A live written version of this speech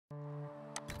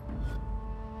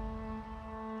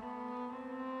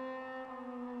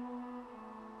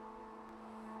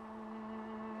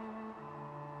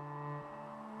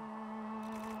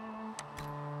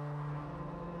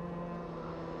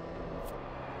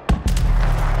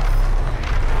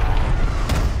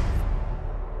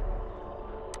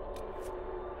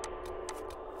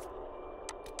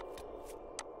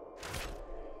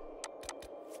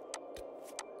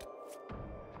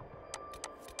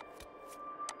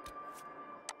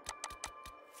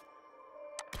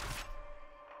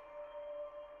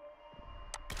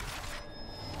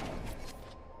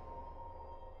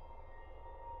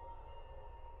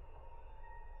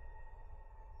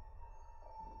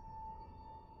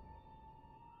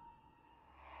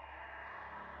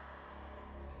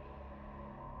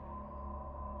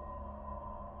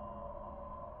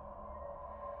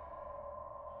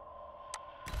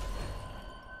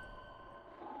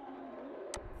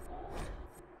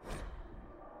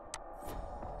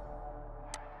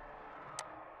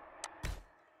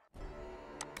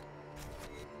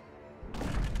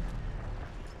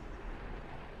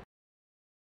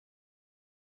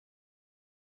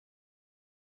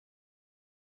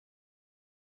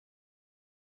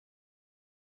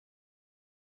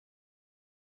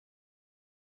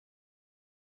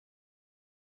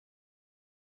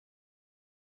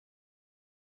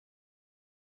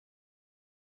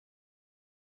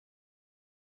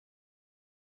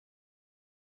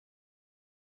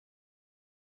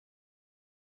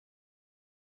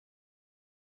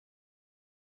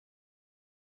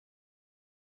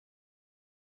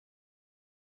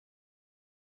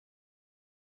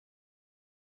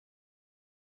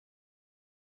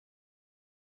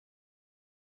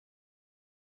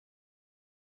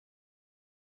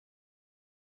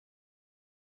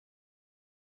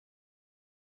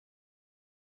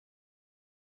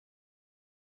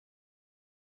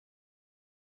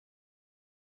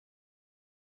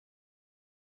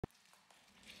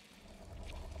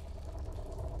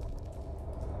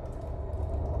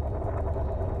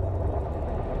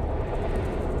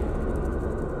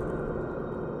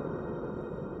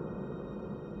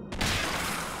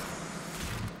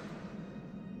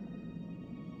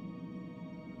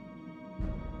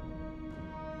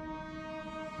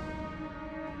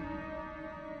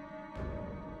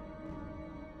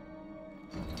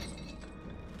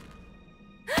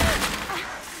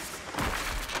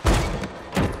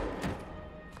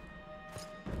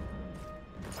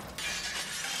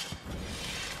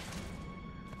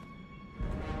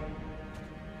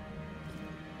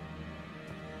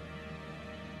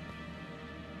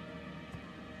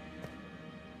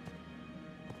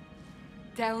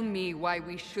tell me why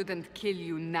we shouldn't kill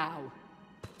you now.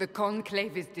 The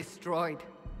Conclave is destroyed.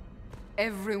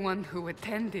 Everyone who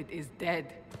attended is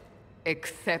dead.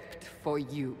 Except for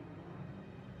you.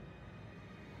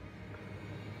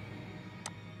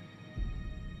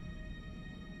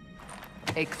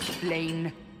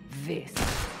 Explain this.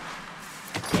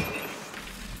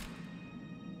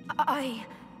 I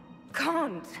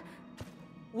can't.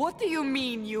 What do you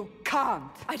mean you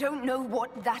can't? I don't know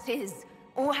what that is,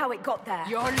 or how it got there.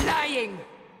 You're lying!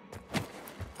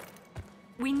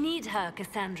 We need her,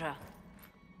 Cassandra.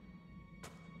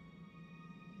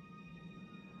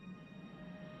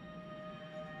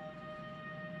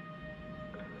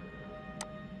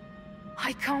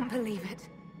 I can't believe it.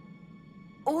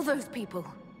 All those people.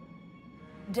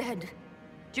 Dead.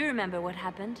 Do you remember what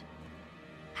happened?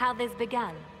 How this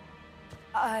began?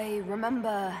 I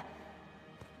remember...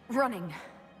 running.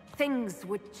 Things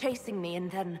were chasing me, and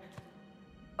then...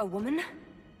 a woman?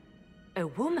 A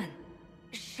woman?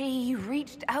 She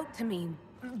reached out to me,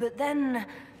 but then...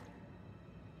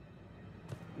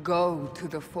 Go to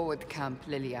the forward camp,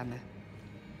 Liliana.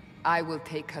 I will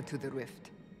take her to the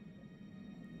rift.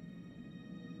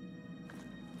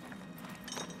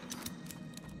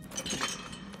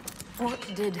 What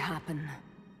did happen?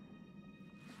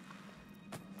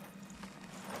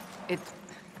 It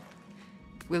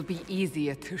will be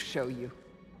easier to show you.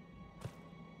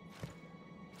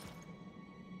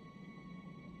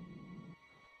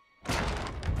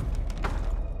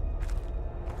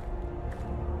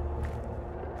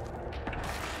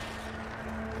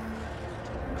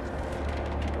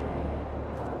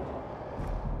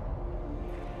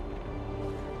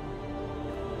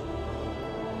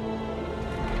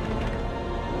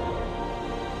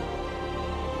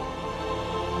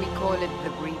 Call it the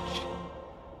Breach.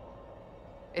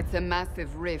 It's a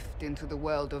massive rift into the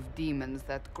world of demons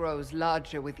that grows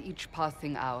larger with each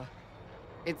passing hour.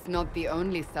 It's not the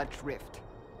only such rift,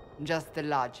 just the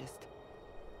largest.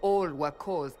 All were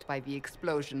caused by the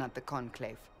explosion at the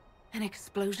Conclave. An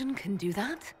explosion can do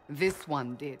that? This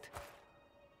one did.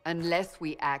 Unless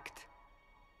we act,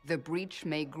 the Breach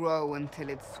may grow until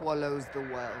it swallows the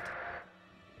world.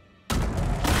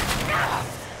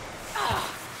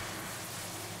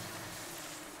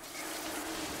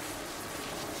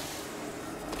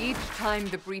 Each time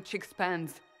the Breach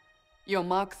expands, your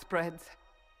mark spreads,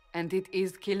 and it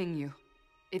is killing you.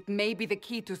 It may be the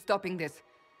key to stopping this,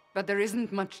 but there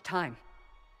isn't much time.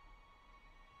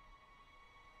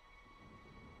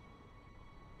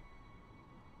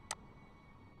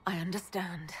 I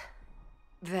understand.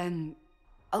 Then...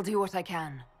 I'll do what I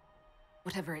can.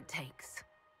 Whatever it takes.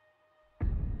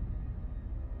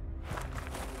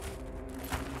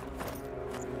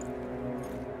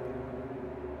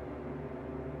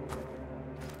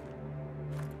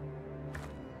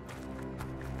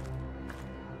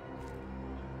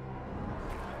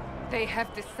 They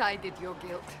have decided your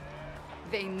guilt.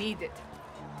 They need it.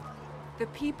 The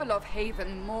people of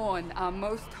Haven mourn our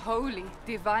most holy,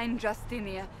 divine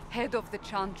Justinia, head of the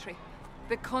Chantry.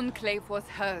 The Conclave was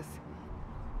hers.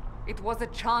 It was a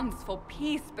chance for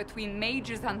peace between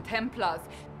mages and Templars.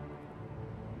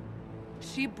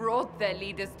 She brought their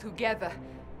leaders together.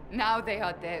 Now they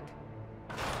are dead.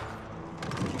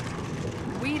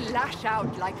 We lash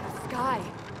out like the sky,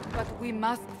 but we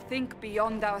must think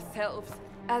beyond ourselves.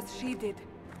 As she did.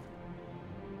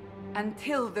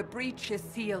 Until the Breach is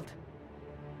sealed.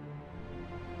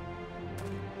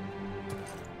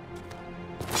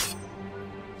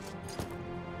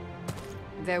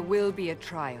 There will be a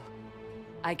trial.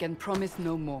 I can promise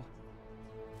no more.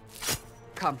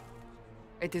 Come.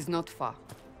 It is not far.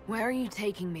 Where are you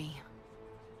taking me?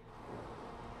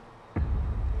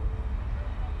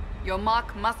 Your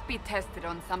mark must be tested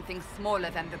on something smaller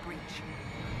than the Breach.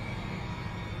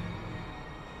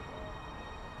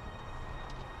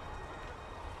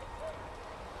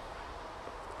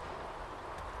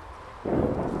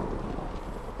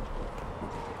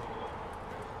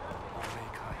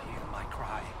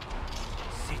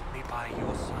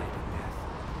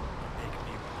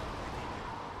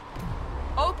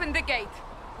 Open the gate.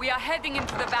 We are heading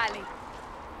into the valley.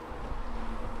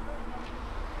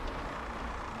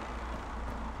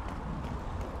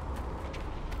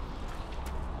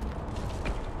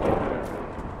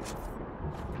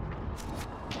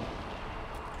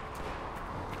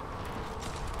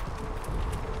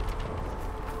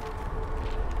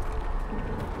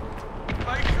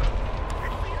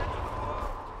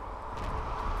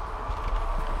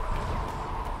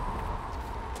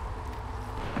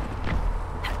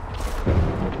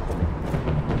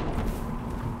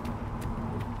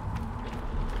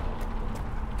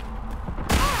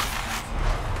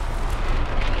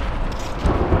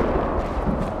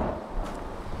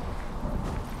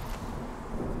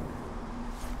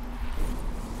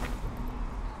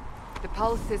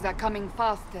 pulses are coming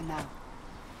faster now.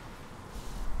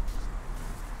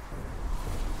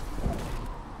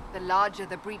 The larger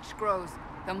the breach grows,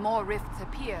 the more rifts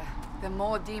appear, the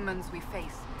more demons we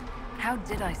face. How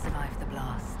did I survive the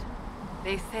blast?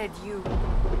 They said you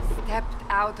stepped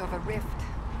out of a rift,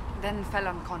 then fell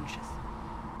unconscious.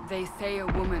 They say a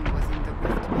woman was in the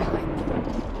rift behind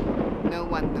you. No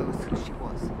one knows who she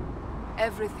was.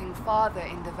 Everything farther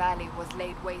in the valley was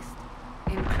laid waste,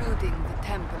 including the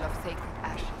Temple of Sacred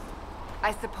Ashes.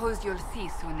 I suppose you'll see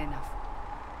soon enough.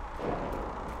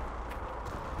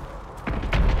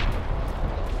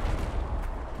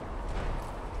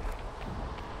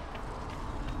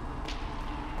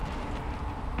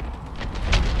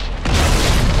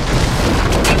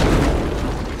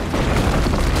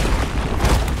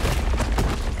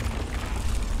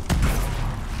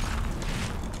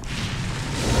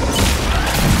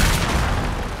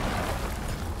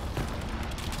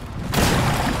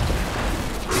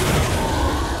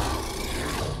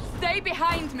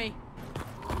 Behind me!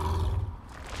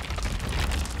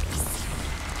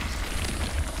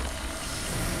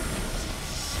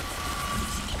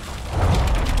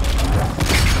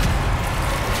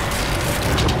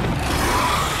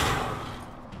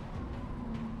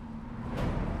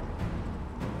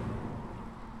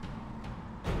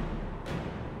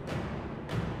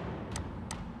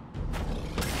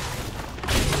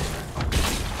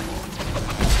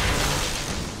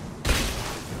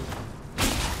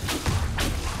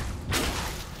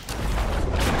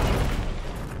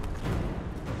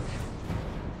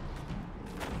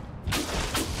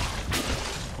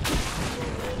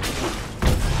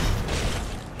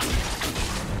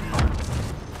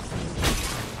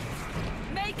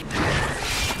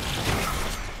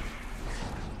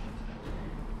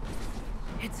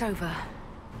 It's over.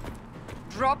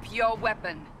 Drop your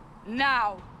weapon.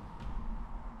 Now!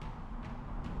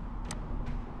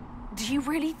 Do you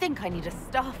really think I need a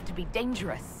staff to be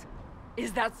dangerous?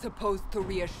 Is that supposed to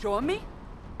reassure me?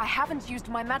 I haven't used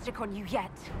my magic on you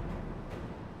yet.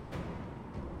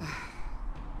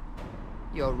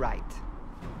 You're right.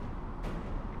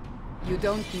 You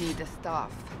don't need a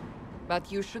staff,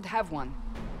 but you should have one.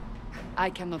 I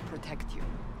cannot protect you.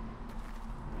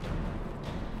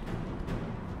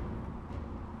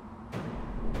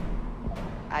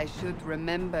 I should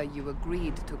remember you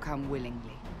agreed to come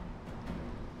willingly.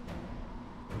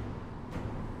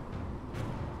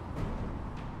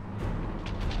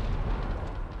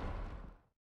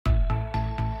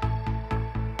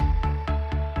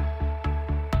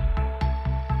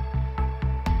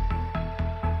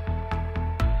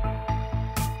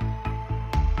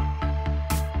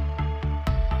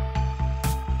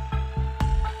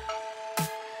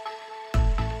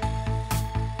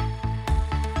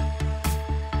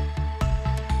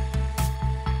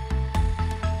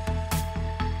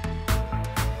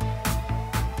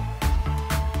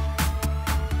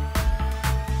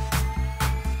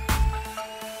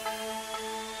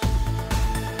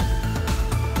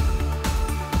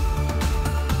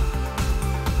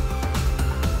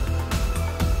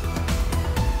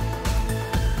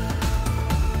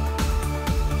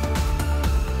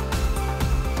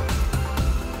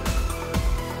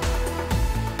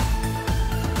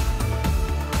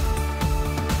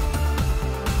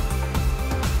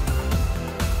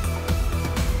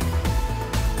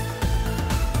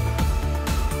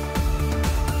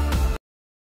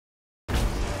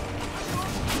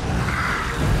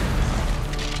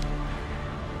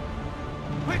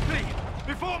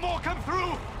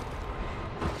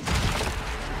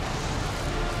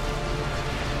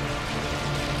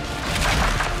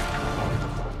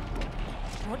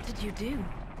 did you do?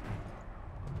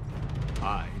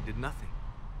 I did nothing.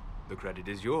 The credit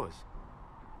is yours.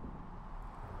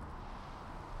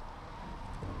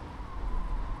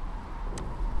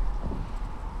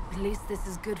 At least this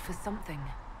is good for something.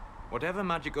 Whatever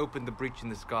magic opened the breach in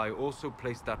the sky also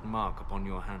placed that mark upon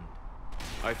your hand.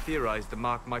 I theorized the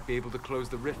mark might be able to close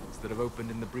the rifts that have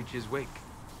opened in the breach's wake.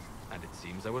 And it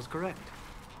seems I was correct.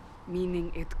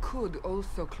 Meaning it could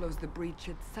also close the breach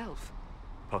itself.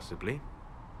 Possibly.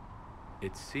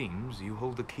 It seems you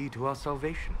hold the key to our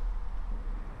salvation.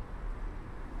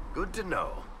 Good to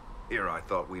know. Here I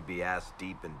thought we'd be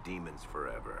ass-deep in demons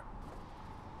forever.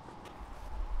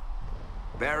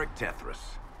 Varric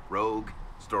Tethras, rogue,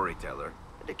 storyteller,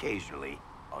 and occasionally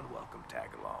unwelcome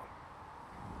tag-along.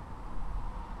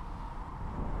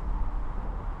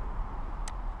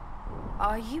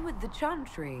 Are you at the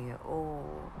Chantry, or...?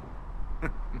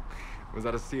 Was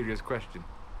that a serious question?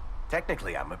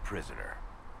 Technically, I'm a prisoner,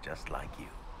 just like you.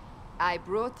 I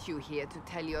brought you here to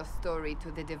tell your story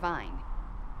to the Divine.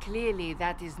 Clearly,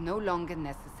 that is no longer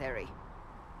necessary.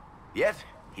 Yet,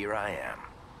 here I am.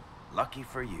 Lucky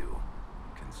for you,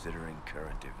 considering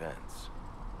current events.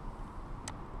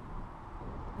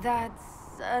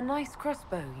 That's a nice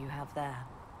crossbow you have there.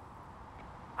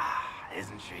 Ah,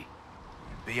 isn't she?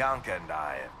 Bianca and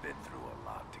I have been through a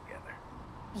lot together.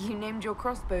 You named your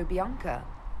crossbow Bianca.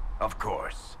 Of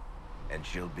course. And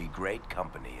she'll be great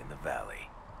company in the valley.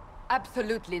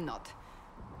 Absolutely not.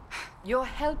 Your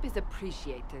help is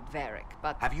appreciated, Varric,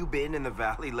 but... Have you been in the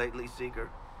valley lately, Seeker?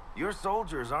 Your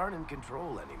soldiers aren't in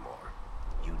control anymore.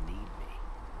 You need me.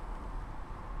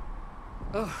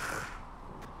 Ugh.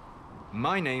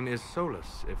 My name is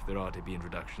Solus, if there are to be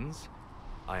introductions.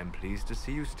 I am pleased to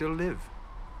see you still live.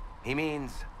 He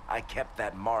means I kept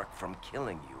that mark from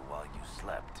killing you while you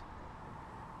slept.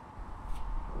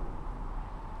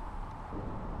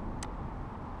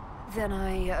 Then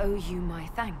I owe you my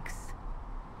thanks.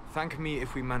 Thank me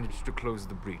if we manage to close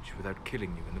the breach without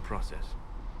killing you in the process.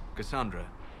 Cassandra,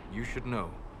 you should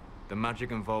know, the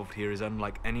magic involved here is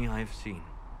unlike any I've seen.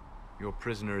 Your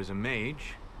prisoner is a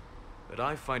mage, but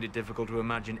I find it difficult to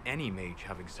imagine any mage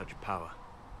having such power.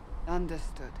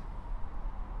 Understood.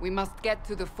 We must get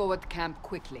to the forward camp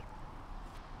quickly.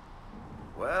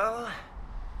 Well...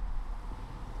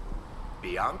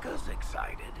 Bianca's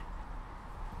excited.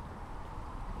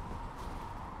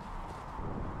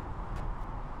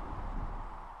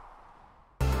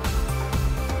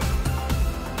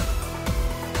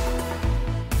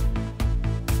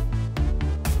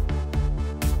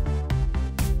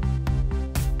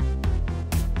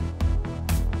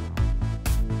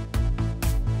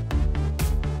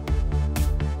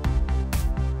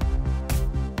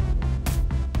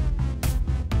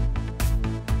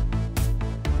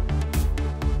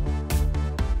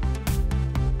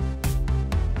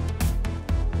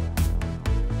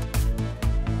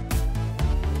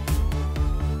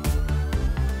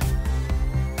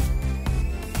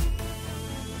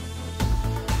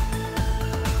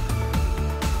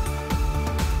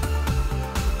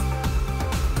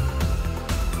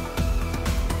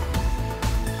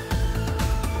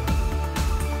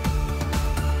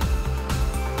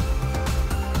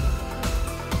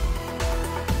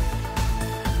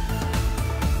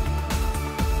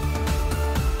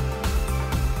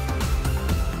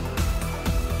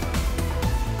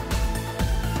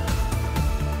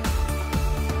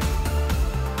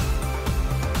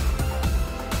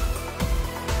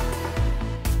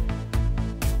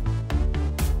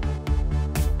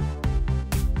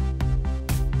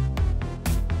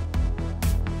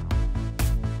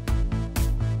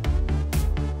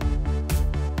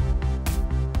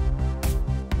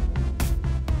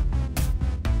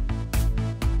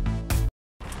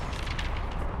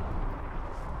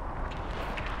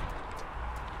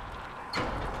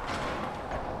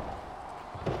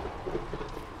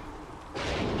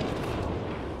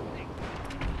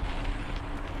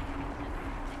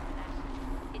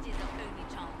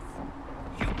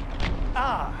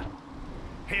 Ah,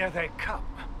 here they come.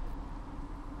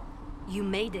 You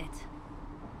made it.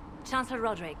 Chancellor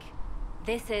Roderick,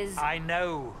 this is... I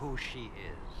know who she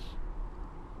is.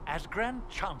 As Grand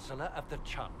Chancellor of the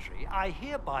Chantry, I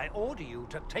hereby order you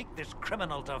to take this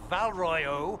criminal to Val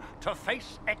Royeaux to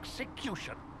face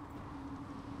execution.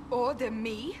 Order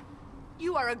me?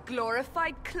 You are a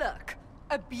glorified clerk,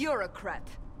 a bureaucrat.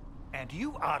 And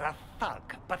you are a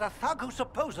thug, but a thug who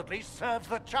supposedly serves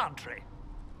the Chantry.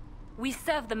 We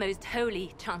serve the most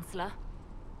holy, Chancellor.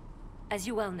 As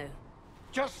you well know.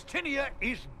 Justinia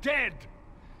is dead!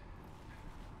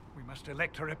 We must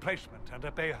elect a replacement and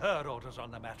obey her orders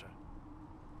on the matter.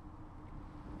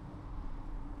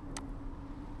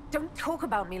 Don't talk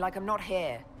about me like I'm not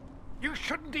here. You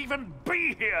shouldn't even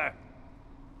be here!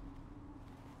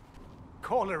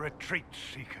 Call a retreat,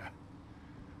 Seeker.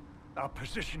 Our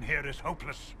position here is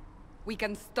hopeless. We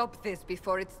can stop this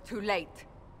before it's too late.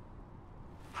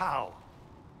 How?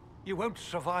 You won't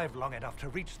survive long enough to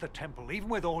reach the temple, even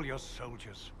with all your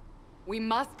soldiers. We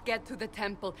must get to the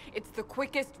temple. It's the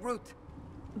quickest route.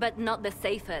 But not the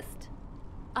safest.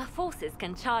 Our forces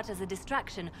can charge as a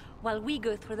distraction while we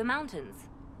go through the mountains.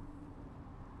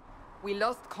 We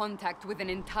lost contact with an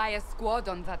entire squad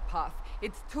on that path.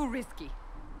 It's too risky.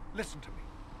 Listen to me.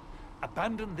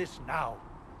 Abandon this now,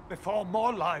 before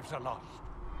more lives are lost.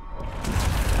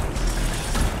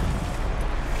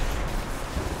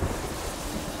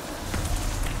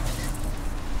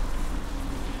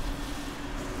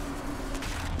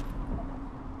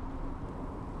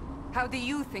 How do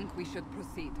you think we should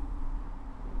proceed?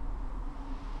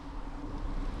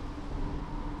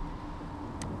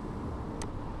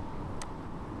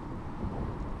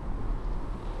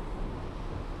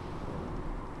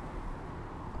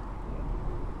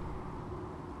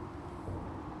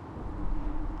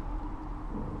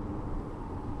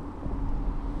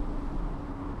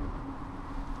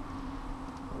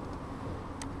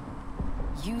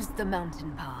 Use the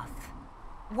mountain path.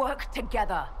 Work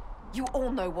together. You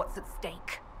all know what's at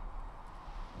stake.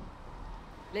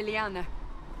 Liliana,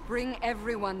 bring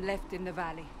everyone left in the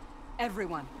valley.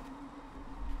 Everyone.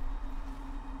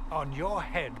 On your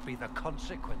head be the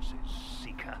consequences,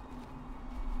 Seeker.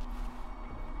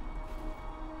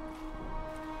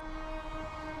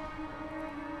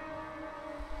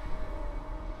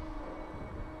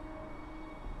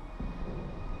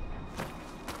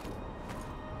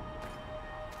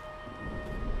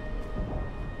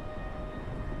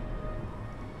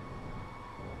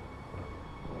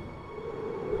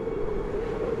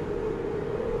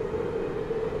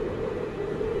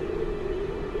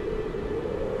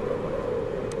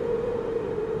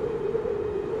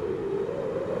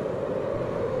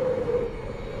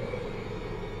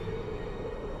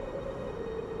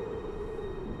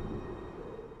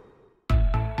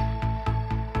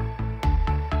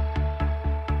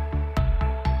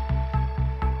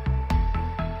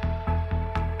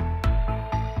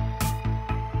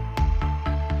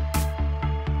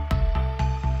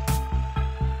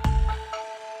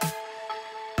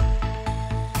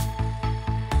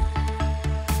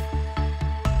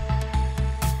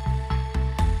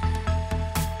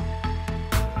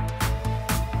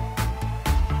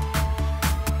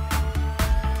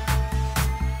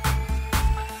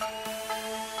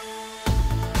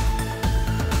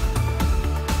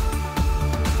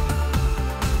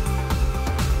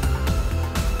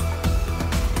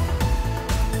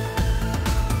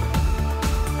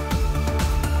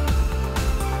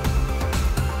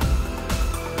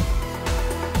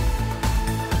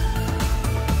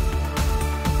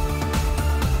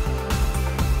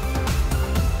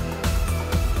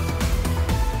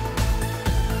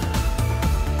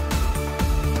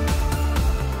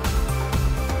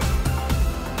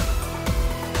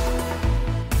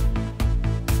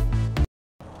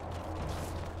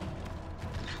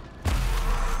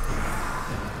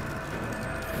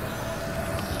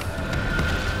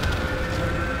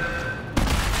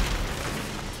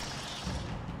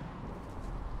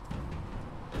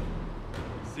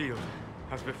 Sealed,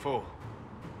 as before.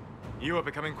 You are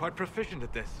becoming quite proficient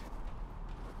at this.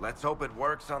 Let's hope it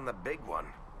works on the big one.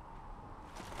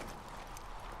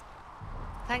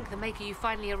 Thank the Maker you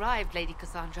finally arrived, Lady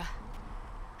Cassandra.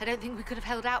 I don't think we could have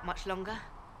held out much longer.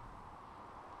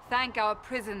 Thank our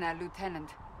prisoner,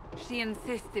 Lieutenant. She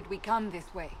insisted we come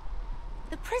this way.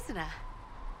 The prisoner?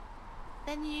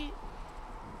 Then you...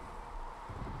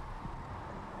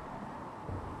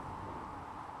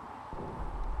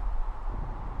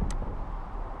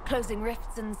 Closing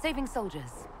rifts and saving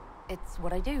soldiers. It's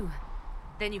what I do.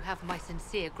 Then you have my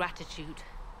sincere gratitude.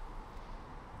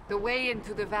 The way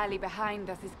into the valley behind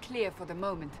us is clear for the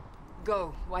moment.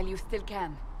 Go, while you still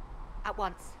can. At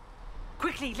once.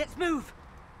 Quickly, let's move!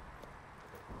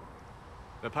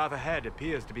 The path ahead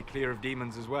appears to be clear of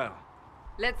demons as well.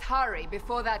 Let's hurry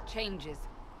before that changes.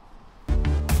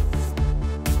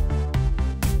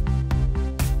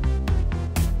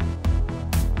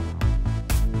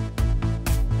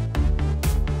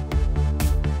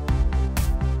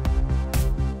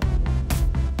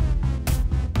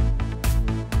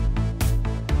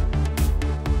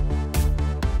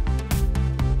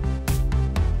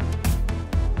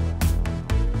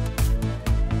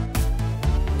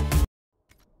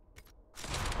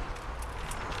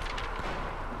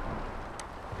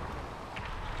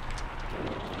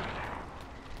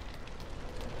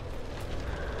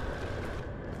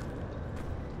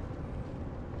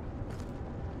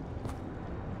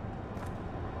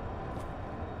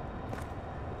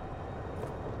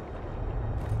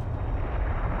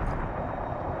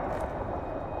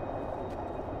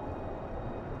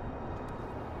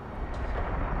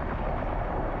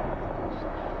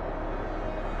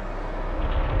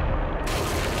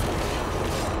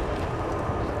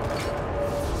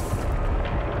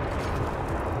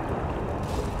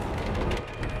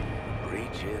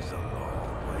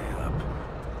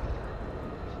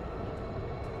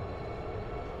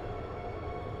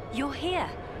 You're here.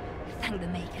 Thank the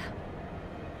Maker.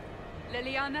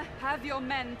 Liliana, have your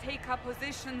men take up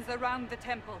positions around the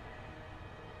temple.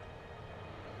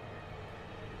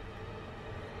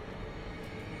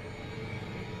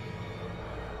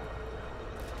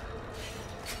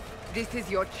 This is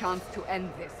your chance to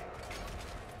end this.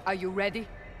 Are you ready?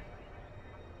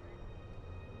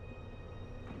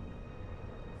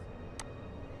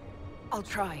 I'll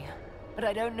try, but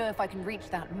I don't know if I can reach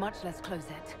that, much less close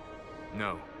it.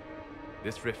 No.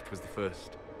 This rift was the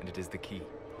first, and it is the key.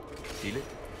 Seal it,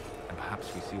 and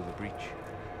perhaps we seal the breach.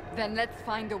 Then let's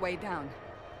find a way down.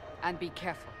 And be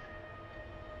careful.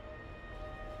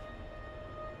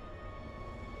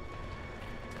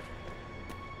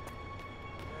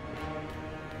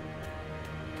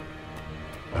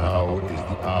 Now is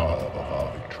the hour of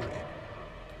our victory.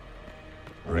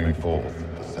 Bring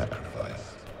forth the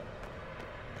sacrifice.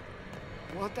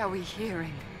 What are we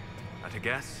hearing? At a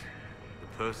guess, the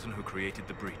person who created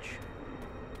the breach.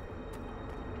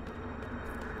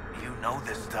 You know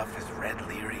this stuff is red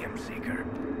lyrium, Seeker.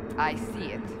 I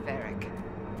see it, Varric.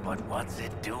 But what's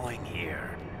it doing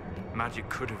here? Magic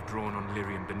could have drawn on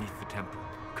lyrium beneath the temple,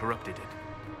 corrupted it.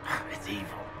 It's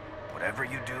evil. Whatever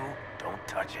you do, don't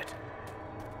touch it.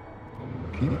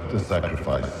 Keep the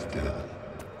sacrifice still.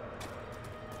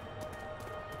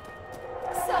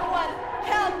 Someone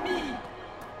help me!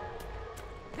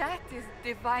 That is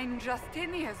Divine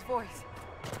Justinia's voice.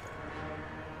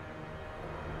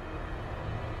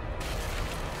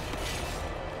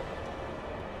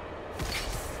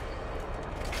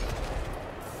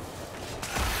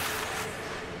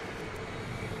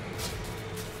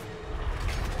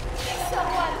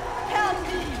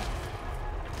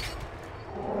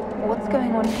 What's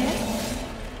going on here?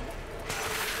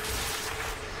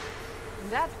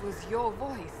 That was your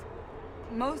voice.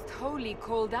 Most Holy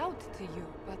called out to you,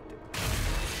 but...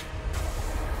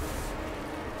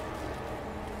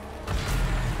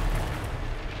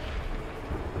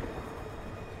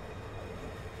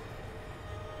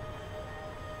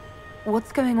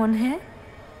 What's going on here?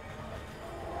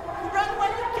 Run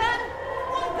when you can!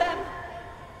 Hold them!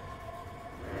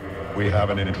 We have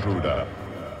an intruder.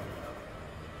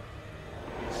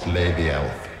 Slay the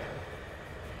elf.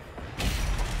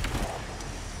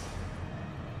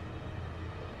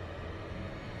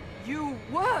 You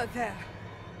were there!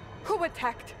 Who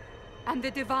attacked? And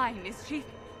the Divine, is she...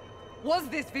 Was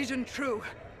this vision true?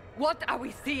 What are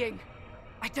we seeing?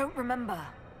 I don't remember.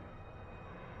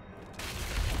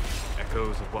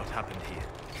 Echoes of what happened here.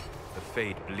 The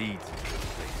Fade bleeds into this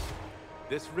place.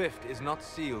 This rift is not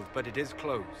sealed, but it is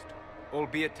closed,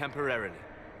 albeit temporarily.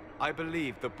 I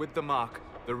believe that with the mark,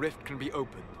 the rift can be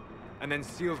opened, and then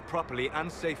sealed properly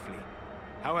and safely.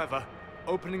 However,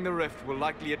 opening the rift will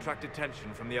likely attract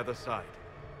attention from the other side.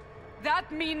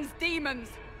 That means demons!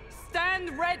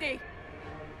 Stand ready!